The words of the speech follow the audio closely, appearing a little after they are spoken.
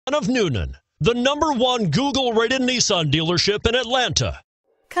of Newnan, the #1 Google-rated Nissan dealership in Atlanta.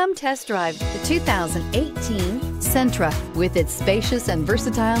 Come test drive the 2018 Sentra. With its spacious and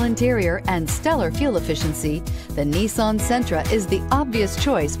versatile interior and stellar fuel efficiency, the Nissan Sentra is the obvious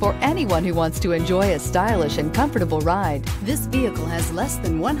choice for anyone who wants to enjoy a stylish and comfortable ride. This vehicle has less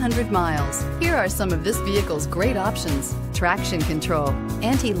than 100 miles. Here are some of this vehicle's great options: traction control,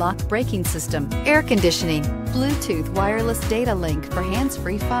 anti-lock braking system, air conditioning, Bluetooth wireless data link for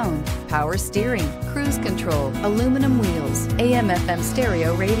hands-free phone, power steering, cruise control, aluminum wheels, AM/FM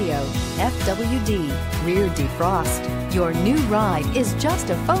stereo radio, FWD, rear defrost. Your new ride is just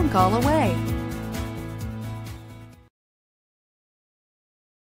a phone call away.